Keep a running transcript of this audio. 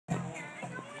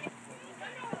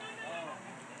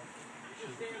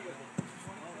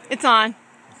It's on.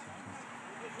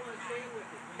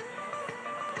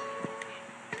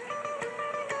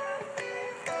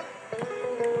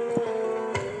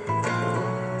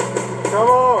 Come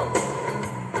on,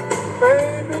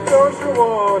 baby, don't you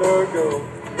wanna go?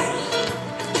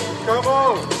 Come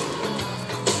on,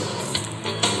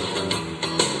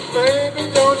 baby,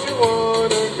 don't you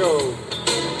wanna go?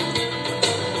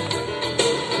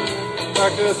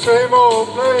 Back to the same old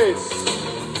place,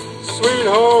 sweet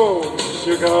home,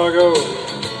 Chicago.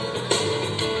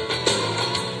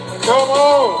 Come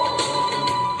on,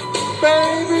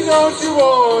 baby, don't you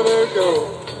wanna go?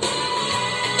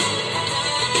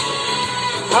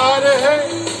 Howdy, hey,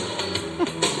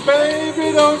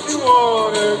 baby, don't you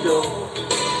wanna go?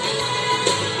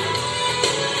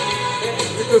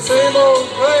 It's the same old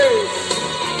place,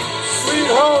 sweet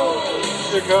home,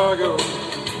 Chicago.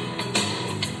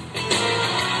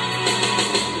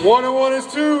 1 and 1 is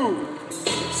 2,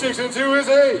 6 and 2 is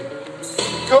 8.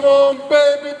 Come on,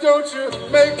 baby, don't you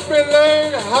make me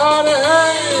late. Howdy,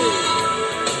 hey,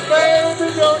 baby,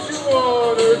 don't you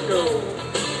wanna go?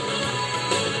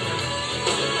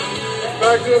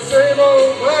 Back to the same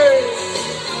old place,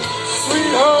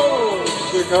 sweet home,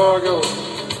 Chicago.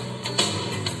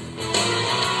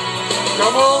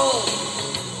 Come on,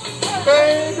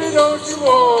 baby, don't you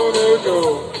wanna go?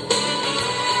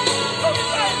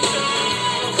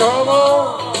 Come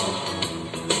on,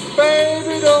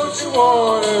 baby, don't you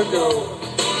wanna go?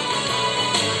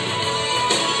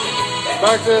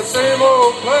 Back to the same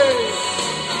old place,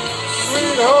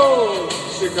 sweet home,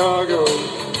 Chicago.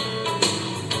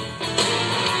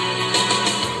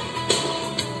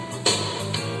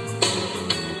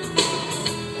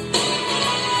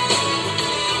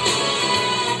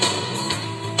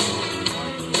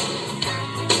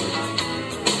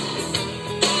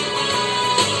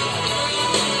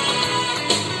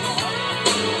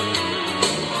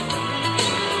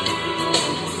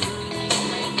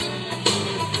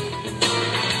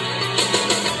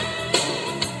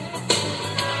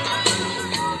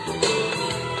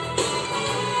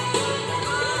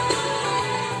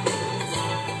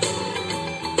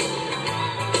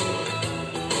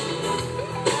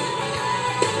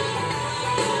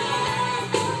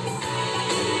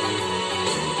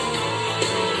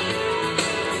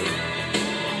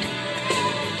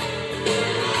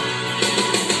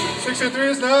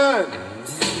 Three is 9,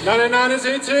 99 is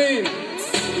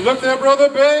 18. Look there, brother,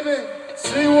 baby,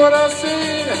 see what I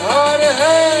see. Howdy,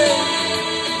 hey,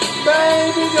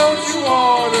 baby, don't you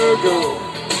wanna go?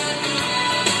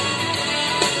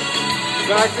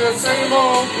 Back to the same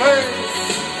old place,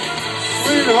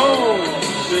 sweet home,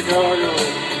 Chicago.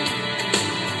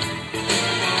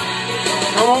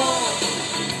 Come on,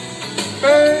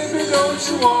 baby, don't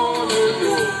you wanna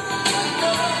go?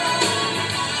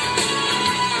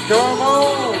 Come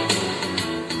on,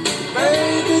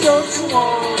 baby, don't you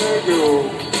wanna go?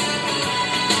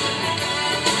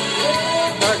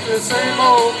 Back to the same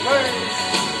old place,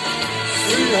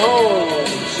 sweet home,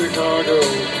 Chicago.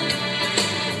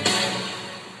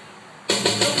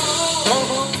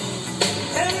 Come on,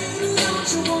 baby, don't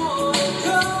you wanna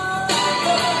go?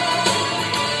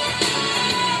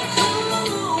 Come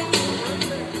on,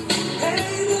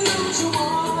 baby, don't you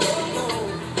wanna go?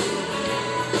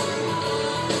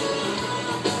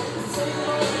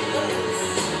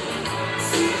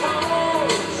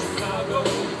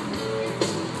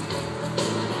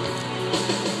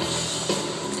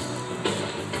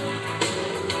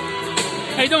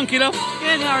 How you doing, kiddo?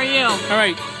 Good, how are you? All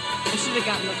right. I should have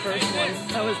gotten the first one.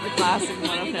 That was the classic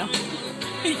one of him.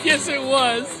 Yes, it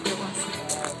was.